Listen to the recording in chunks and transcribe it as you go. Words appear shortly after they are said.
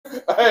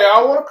Hey,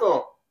 I want to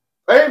come.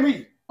 Pay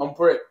me. I'm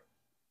pregnant.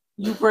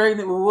 You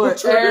pregnant with what?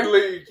 Paternity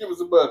leave. Give me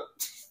some money.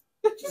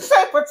 You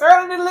say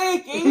paternity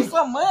leave? Give you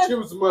some money. Give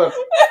me some money.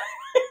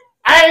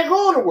 I ain't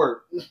going to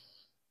work.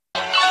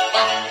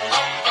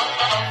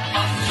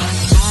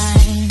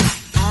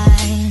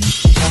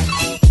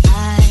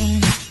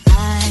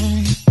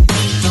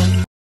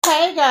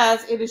 Hey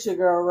guys, it is your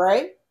girl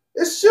Ray.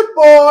 It's your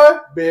boy,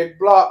 Big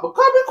Block. But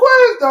call me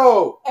Quez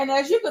though. And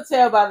as you can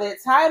tell by that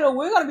title,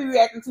 we're going to be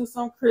reacting to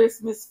some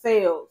Christmas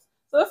fails.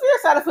 So if you're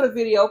excited for the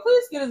video,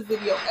 please give this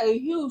video a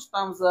huge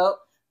thumbs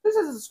up. Please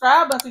hit the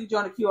subscribe button so you can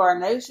join the QR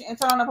Nation and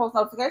turn on the post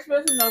notification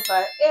bell so you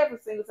notified every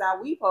single time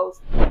we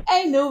post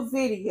a new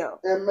video.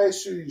 And make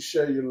sure you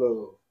share your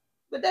love.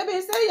 With that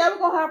being said, y'all, we're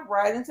going to hop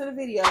right into the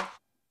video.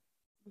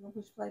 We're going to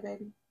push play,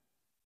 baby.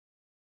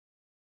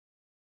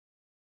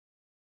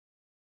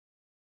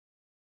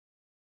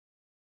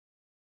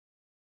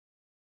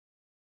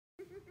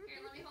 Here,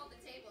 let me hold the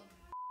table.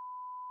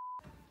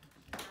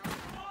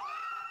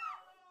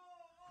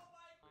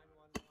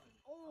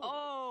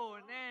 Oh,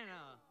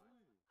 Nana.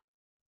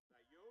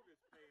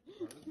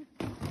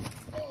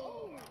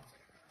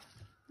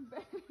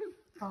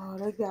 Oh,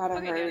 they gotta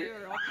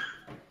hurt.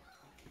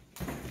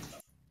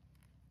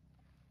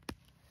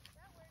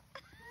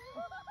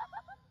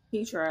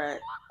 He tried.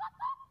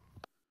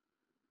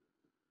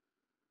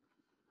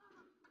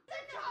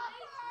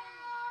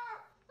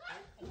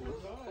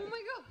 Oh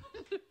my god.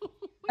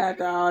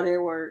 After all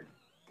that work.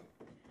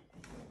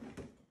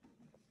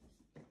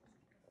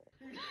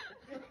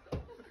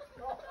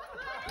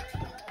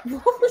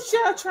 What was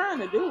y'all trying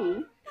to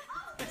do?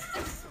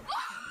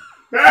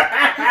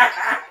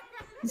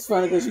 It's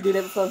funny because you did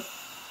that before.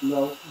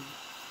 No.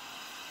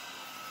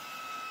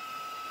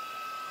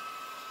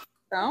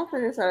 I don't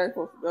think that's how that's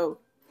supposed to go.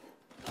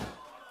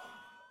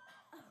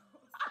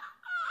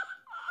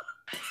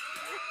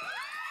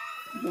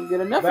 You don't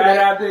get enough of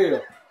that. Bad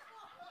idea.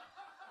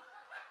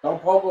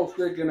 Don't pogo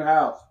stick in the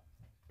house.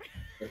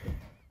 I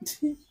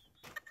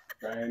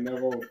ain't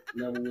never will.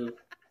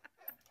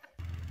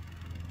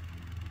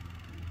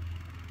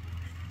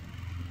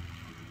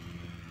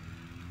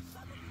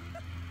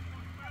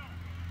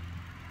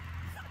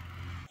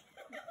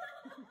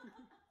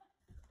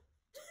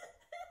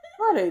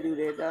 Why they do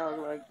that, dog,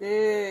 like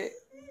that?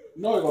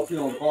 You know you're gonna pee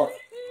on the carpet.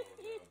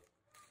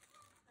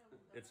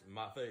 It's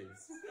my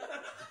face.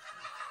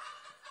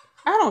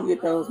 I don't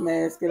get those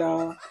masks at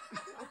all.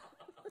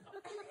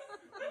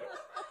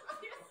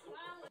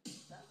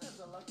 That is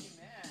a lucky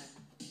man.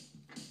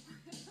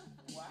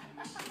 Wow.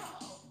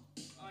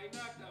 Oh, he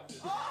knocked out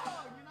his.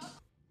 Oh, you knocked.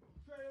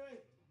 Straight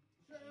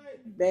away.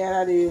 Bad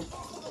idea.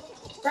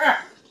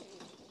 Ah.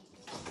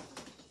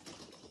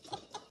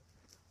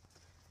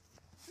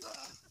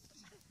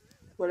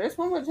 Well, that's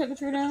one way to take a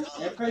tree down.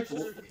 And pay for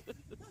it.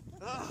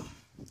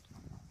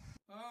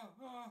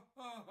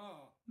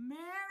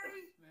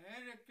 Merry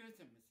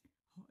Christmas.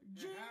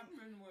 Jim.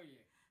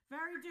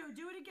 Very do.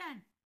 Do it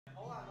again.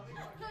 Hold on, let me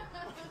go.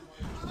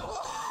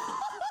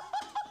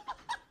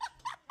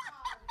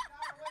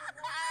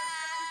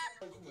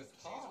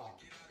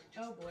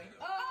 Oh boy.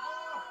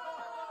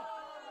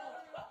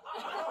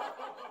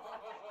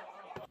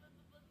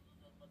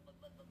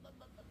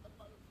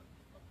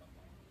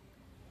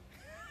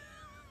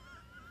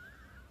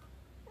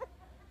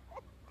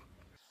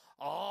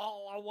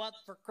 All I want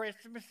for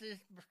Christmas is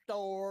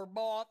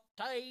store-bought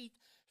teeth,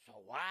 so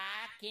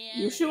I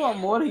can. You should want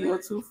more than your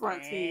two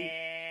front teeth.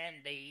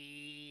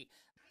 Candy.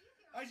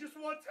 I just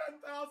won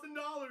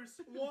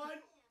 $10,000.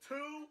 1,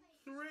 2,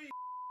 3.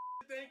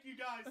 Thank you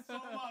guys so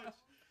much.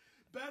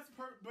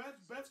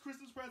 Best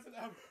Christmas present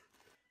ever.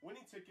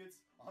 Winning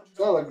tickets. $100.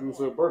 Sound like it was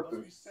her birthday.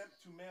 Must be sent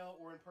to mail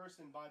or in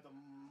person by the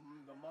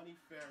money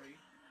ferry.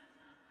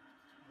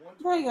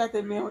 Why you got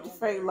that man with the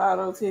fake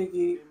lotto ticket?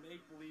 In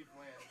make-believe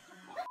land.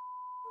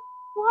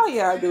 Why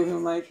y'all do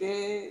him like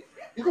that?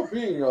 You gonna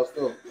pee in y'all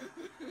stuff.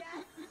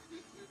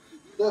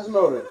 Just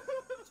know that.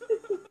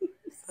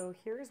 So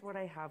here's what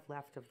I have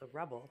left of the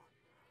rubble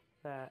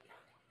that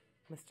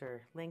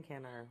Mr.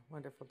 Lincoln, our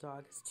wonderful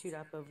dog, has chewed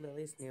up of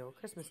Lily's new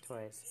Christmas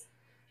toys.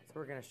 So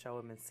we're going to show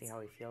him and see how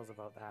he feels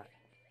about that.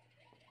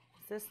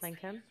 Is this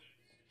Lincoln?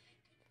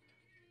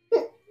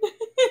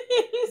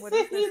 What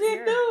is this He didn't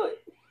here? do it.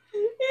 He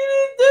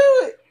didn't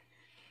do it.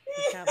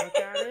 You can't look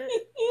at it?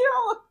 You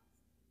don't.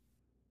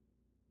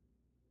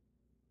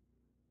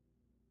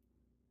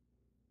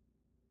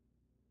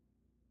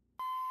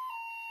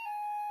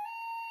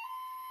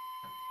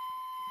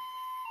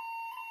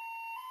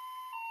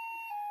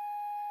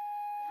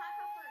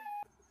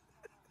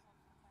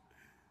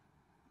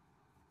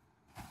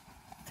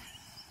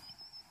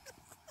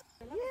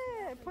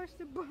 Yeah, push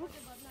the button.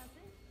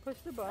 Push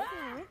the button.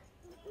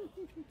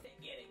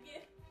 Get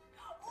it.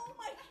 Oh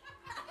my god.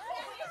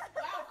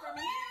 Wow,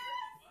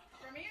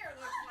 from here it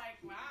looks like,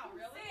 wow,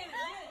 really?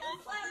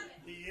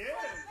 He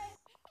is.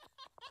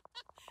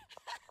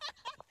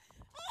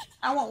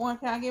 I want one.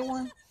 Can I get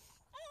one?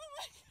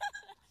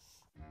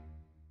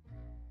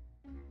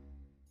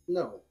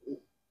 No.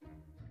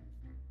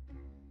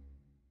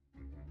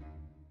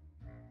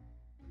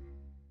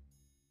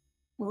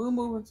 When we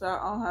move into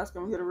our own house,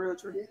 can we get a real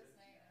tree?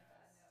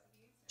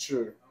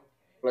 Sure.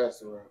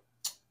 Plastic wrap.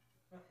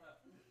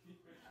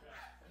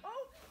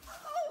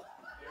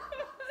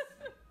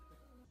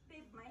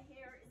 Babe, my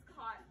hair is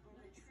caught in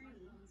the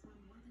tree.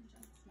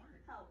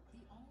 Help.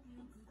 It's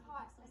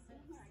caught.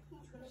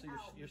 So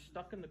you're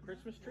stuck in the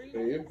Christmas tree?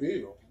 Hey, it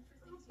will.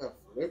 Not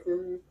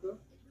flickering and stuff.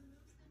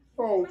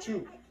 Oh,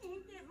 you. I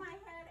can't get my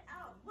head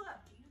out. Look,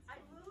 I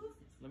moved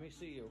Let me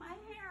see you. my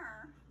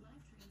hair.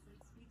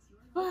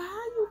 But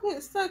how you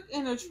get stuck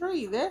in a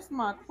tree? That's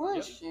my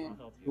question. I'll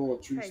help you. You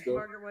want tree Hey, stuff?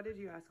 Margaret, what did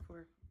you ask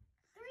for?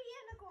 3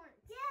 unicorns.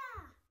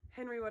 Yeah.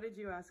 Henry, what did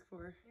you ask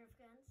for? Nerf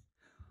guns.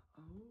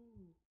 Oh,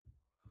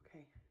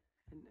 okay.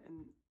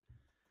 And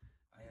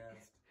I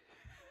asked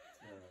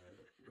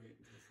wait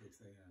until 6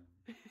 a.m.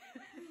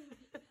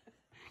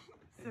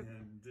 So-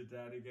 And did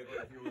Daddy get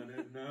what he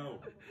wanted? No.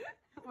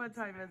 what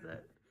time is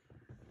it?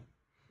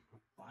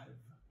 5.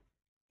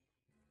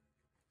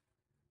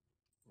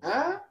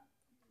 Huh?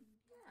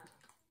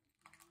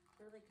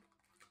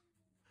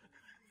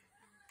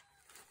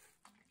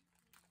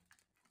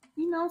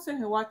 You know, I'm sitting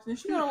here watching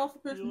this. You know what I want for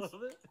You Christmas?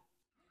 love it?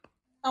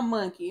 A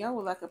monkey. I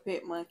would like a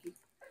pet monkey.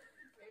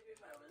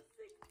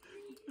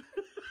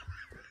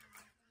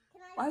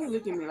 Why you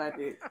look at me like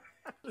that?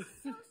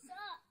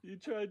 You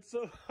tried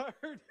so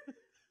hard.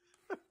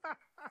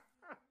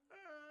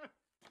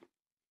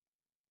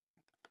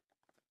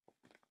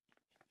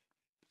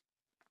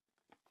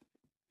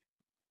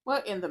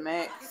 What in the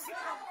max? What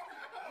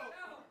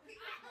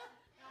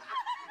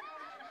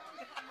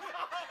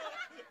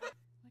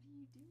are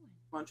you doing?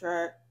 Wanna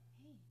try it?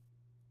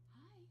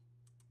 Hey.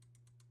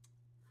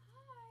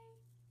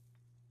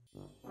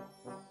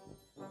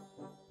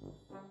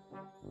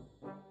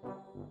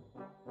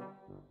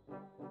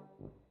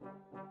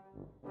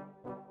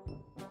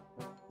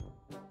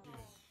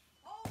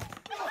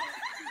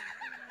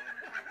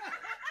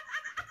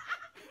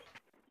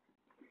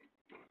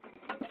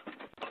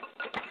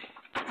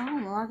 Oh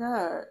my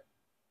god.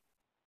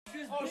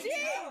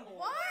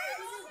 What?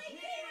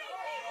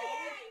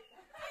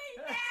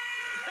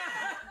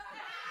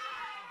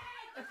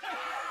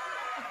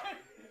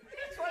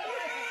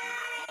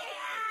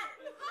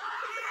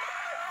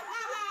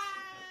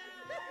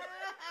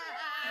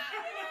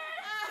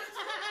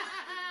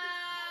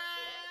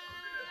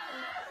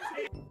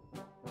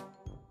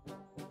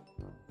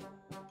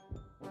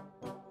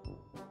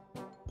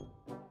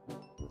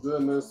 Is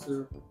that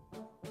necessary?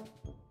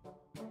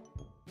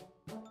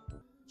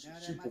 Now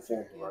She that my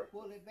performed turkey right. is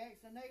fully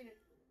vaccinated,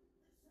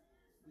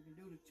 we can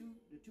do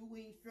the two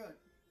wing strut.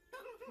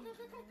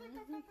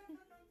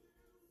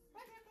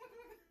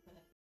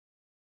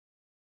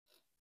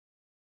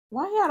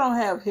 Why y'all don't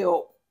have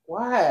help?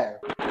 Why?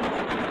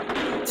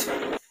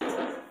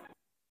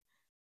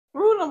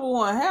 Rule number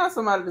 1, have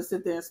somebody to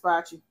sit there and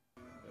spot you.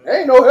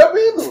 Ain't no help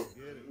either.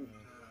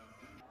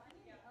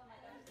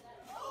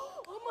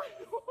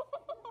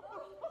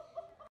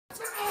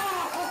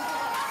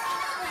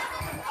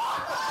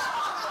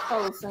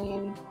 Oh,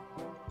 Sandy.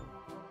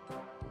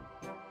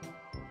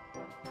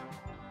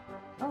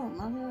 Oh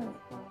my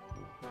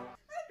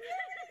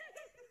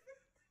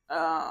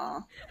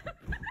god.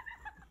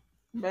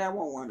 Man, I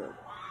won't wonder.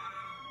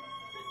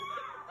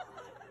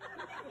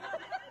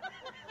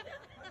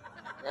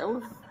 That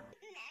was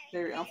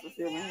very unfulfilling.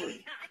 Say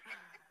Merry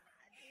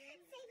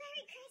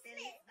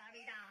Christmas.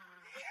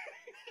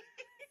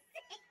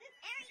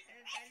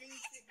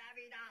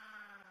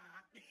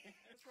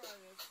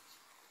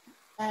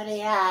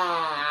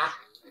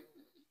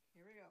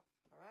 Here we go.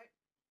 All right.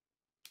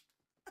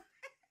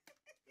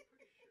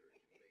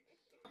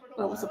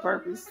 What was the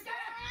purpose?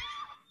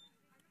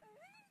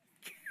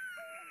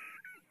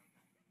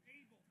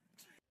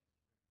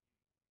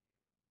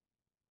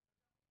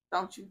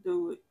 Don't you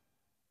do it.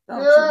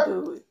 Don't you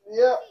do it.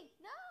 Yeah.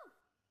 No.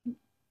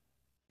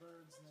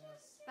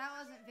 That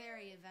wasn't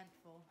very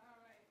eventful.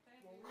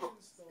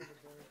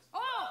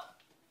 Oh!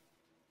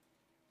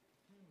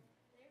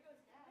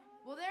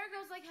 Well, there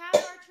goes like half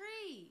our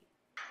tree.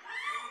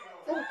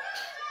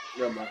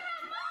 Never mind.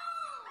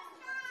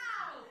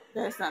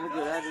 That's not a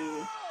good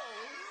idea.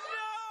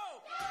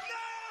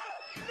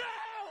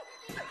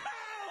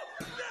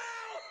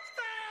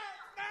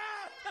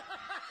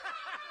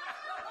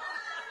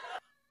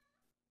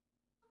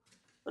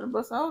 Put a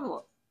bus on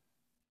what?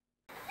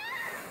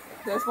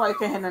 That's why you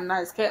can't have nothing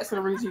nice. Cats are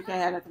the reason you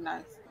can't have nothing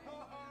nice.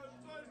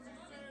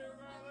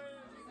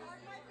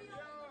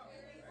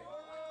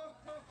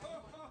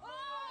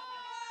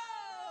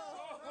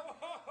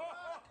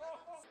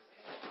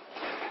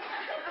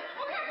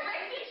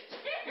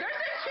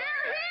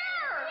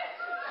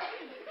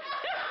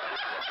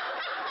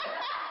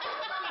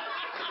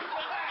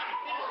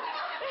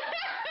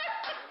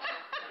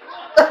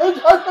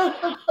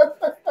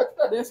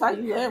 That's how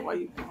you laugh while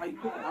you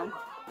cooking on.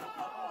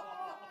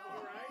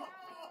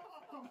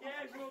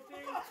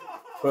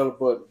 Belly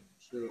button.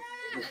 Sure.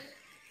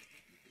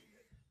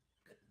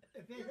 If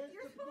it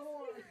hits the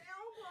floor.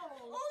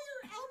 Oh,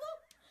 your elbow?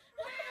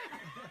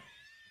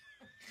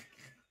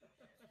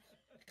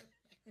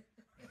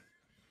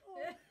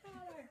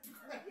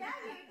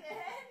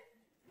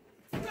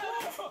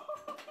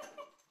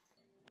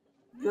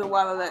 good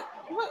while of that.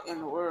 What in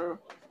the world?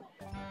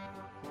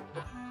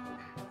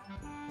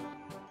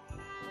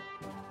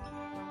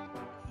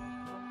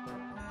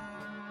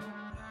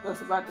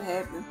 What's about to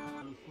happen?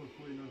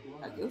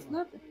 I guess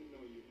nothing.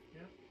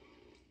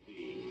 For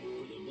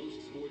the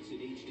most sports in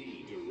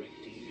HD,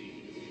 DirecTV.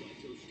 Like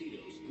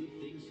Tostitos, good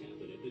things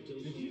happen at the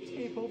Tostitos. Did you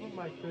tape over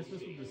my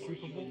Christmas with the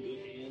Super Bowl?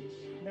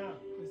 No,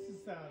 this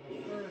is the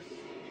first.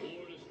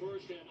 Florida's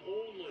first and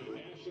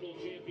only national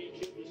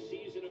championship, the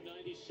season of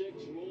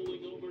 '96,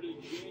 rolling over to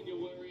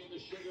January in the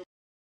Sugar.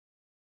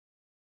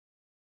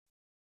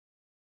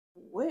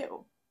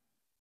 Well.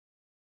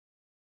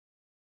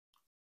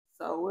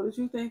 So, what did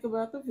you think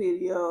about the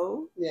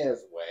video? Yeah,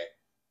 it's whack.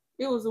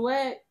 It was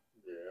whack.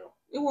 Yeah.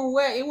 It wasn't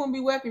whack. It wouldn't be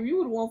whack if you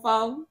would have won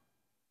falling.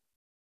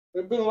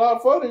 It's been a lot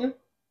of fun here.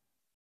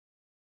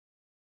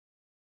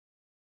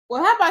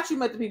 Well, how about you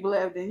make the people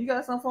laugh then? You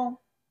got something for them?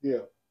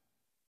 Yeah.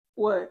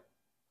 What?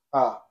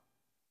 Ah.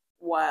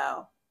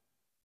 Wow.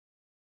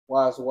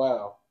 Why is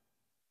wow?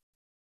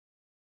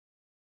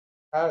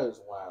 How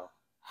is wow?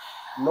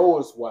 No,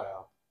 it's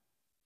wow.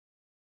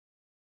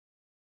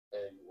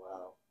 Hey,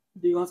 wow.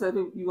 Do you gonna tell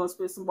people you gonna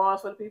spit some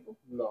bars for the people?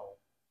 No.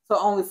 So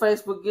only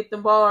Facebook get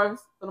them bars?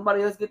 So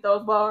nobody else get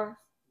those bars?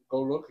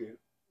 Go look at it.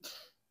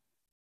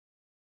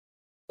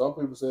 Some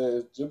people say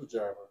it's jibber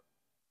jabber.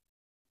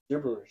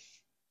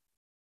 Gibberish.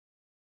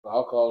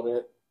 I'll call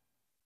that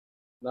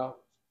knowledge.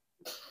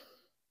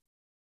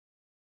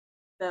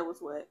 That was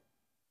whack.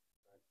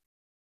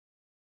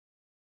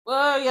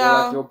 Well, Like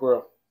y'all. your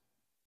breath.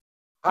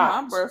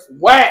 My breath.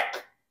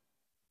 Whack!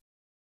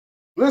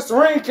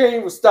 Listerine can't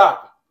even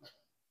stop it.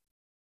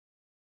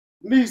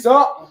 Knees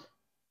up.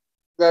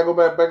 Gotta go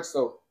back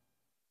so.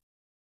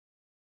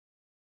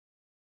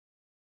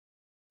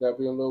 Gotta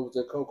be in love with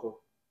that cocoa.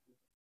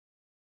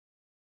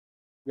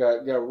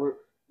 Gotta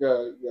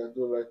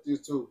do it like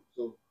this too.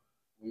 So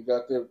you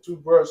got that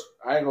toothbrush.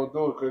 I ain't gonna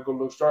do it because it's gonna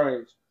look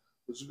strange.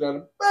 But you got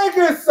a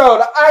baking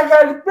soda. I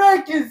got a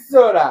baking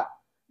soda.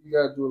 You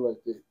gotta do it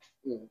like that.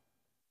 Yeah.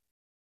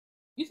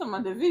 You talking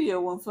about the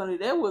video wasn't funny.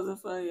 That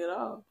wasn't funny at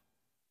all.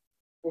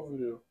 What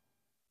video?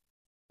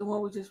 The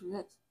one we just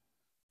reacted.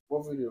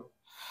 What video?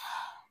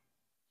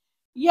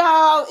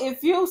 Y'all,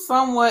 if you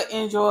somewhat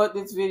enjoyed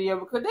this video,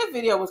 because that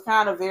video was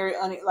kind of very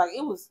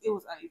it was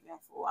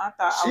uneventful. I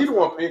thought she the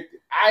one picked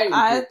it.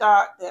 I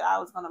thought that I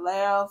was gonna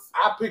laugh.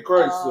 I picked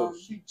crazy stuff.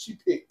 She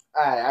picked.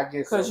 I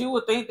guess because so. you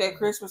would think that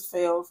Christmas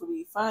fails would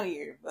be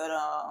funnier, but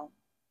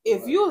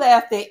if you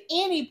laughed at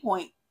any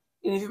point,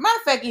 and if matter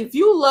of fact, if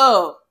you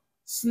love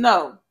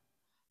snow,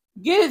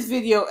 give this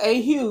video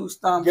a huge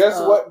thumbs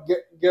up.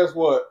 Guess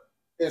what?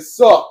 It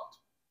sucked.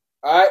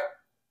 All right,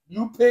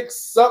 you pick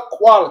suck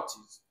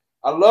qualities.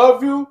 I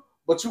love you,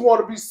 but you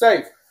want to be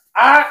safe.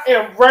 I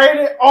am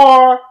rated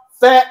R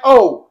fat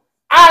O.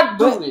 I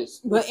do this.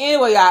 But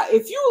anyway, y'all,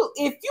 if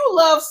you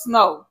love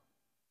snow,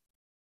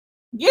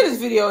 give this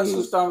video a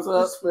huge thumbs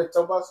up.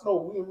 Talk about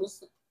snow.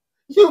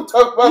 You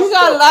talk about snow. You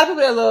got a lot of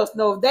people that love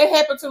snow. If they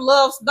happen to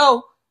love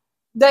snow,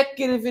 they can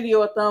give this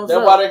video a thumbs up.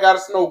 That's why they got a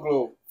snow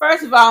globe.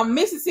 First of all,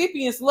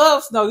 Mississippians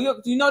love snow.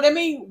 Do you know what that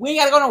means? We ain't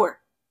got to go nowhere.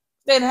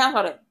 Stay in the house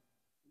all day.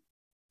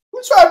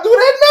 We try to do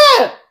that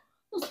now.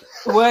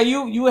 Well,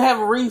 you have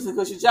a reason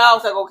because your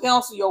job's not gonna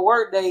cancel your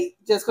work day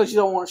just because you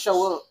don't want to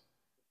show up.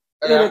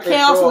 It'll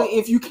cancel it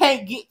if you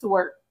can't get to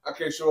work. I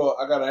can't show up.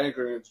 I got an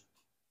anchor engine.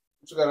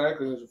 What you got an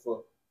anchor engine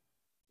for?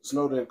 The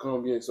snow didn't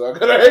come yet, so I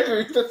got an anchor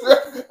engine.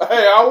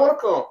 Hey, I want to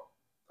come.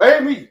 Pay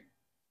me.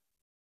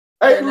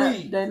 Pay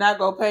me. They're not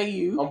gonna pay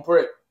you. I'm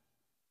pregnant.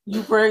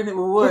 You pregnant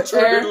with what?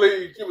 Paternity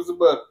leave. Give us some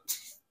money.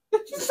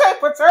 Did you say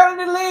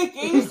paternity leave?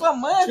 Give you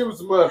some money. Give us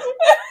some money.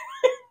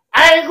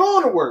 I ain't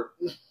going to work.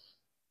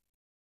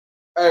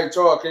 Hey,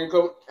 Charles, can you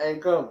come? I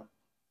ain't coming.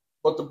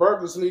 But the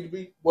burgers need to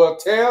be,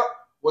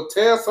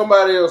 tell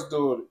somebody else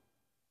doing it.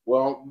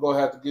 Well, I'm going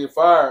to have to get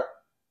fired.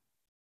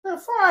 Man,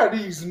 fire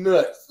these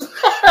nuts.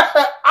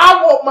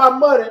 I want my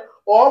money,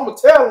 or I'm going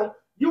to tell them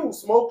you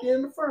was smoking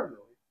in the furnace.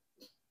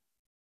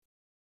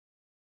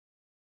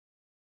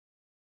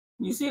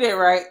 You see that,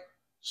 right?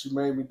 She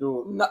made me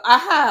do it. No,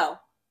 how?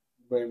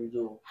 She made me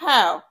do it.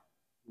 How?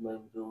 She made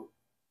me do it.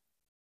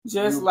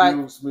 Just you like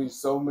abused me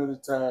so many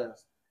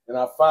times. And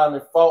I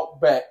finally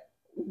fought back.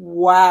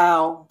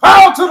 Wow.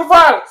 Power to the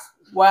violence.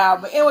 Wow.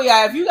 But anyway,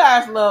 y'all, if you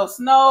guys love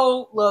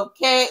snow, love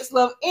cats,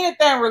 love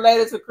anything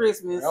related to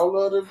Christmas, I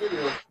love this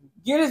video.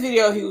 Give this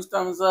video a huge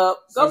thumbs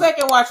up. Go back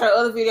and watch our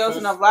other videos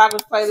in our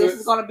Vlogmas playlist.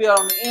 It's going to be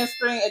on the end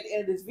screen at the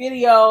end of this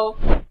video.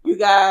 You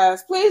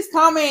guys, please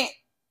comment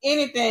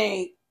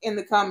anything in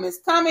the comments.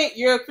 Comment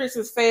your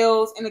Christmas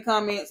fails in the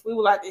comments. We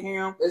would like to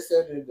hear them. They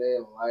said that they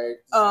like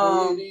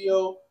this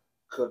video.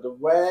 Could the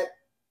whack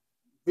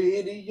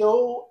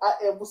video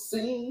I ever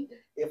seen.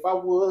 If I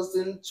was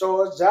in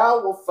charge, I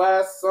would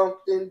find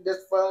something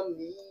that's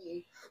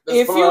funny.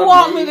 If you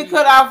want me to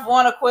cut off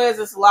one of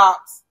Quez's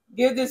locks,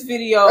 give this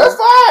video. That's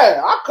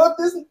fine. I'll cut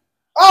this.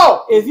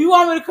 Oh, if you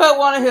want me to cut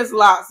one of his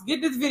locks, get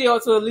this video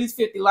to at least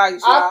 50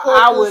 likes.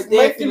 I would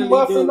definitely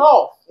do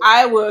it.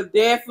 I will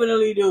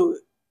definitely do it.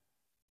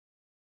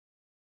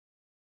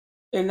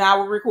 And now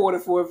we're recording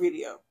for a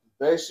video.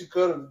 The day she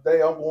cut it, the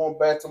day I'm going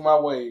back to my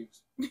ways.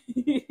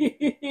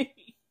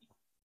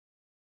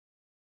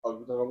 Oh,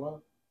 you think I'm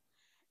lying?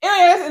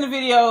 Anyway, that's in the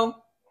video.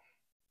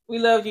 We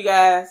love you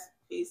guys.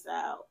 Peace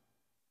out.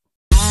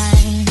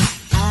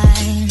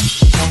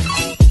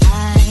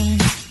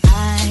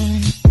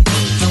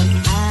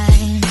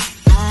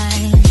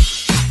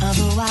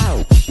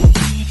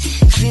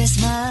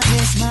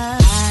 Christmas.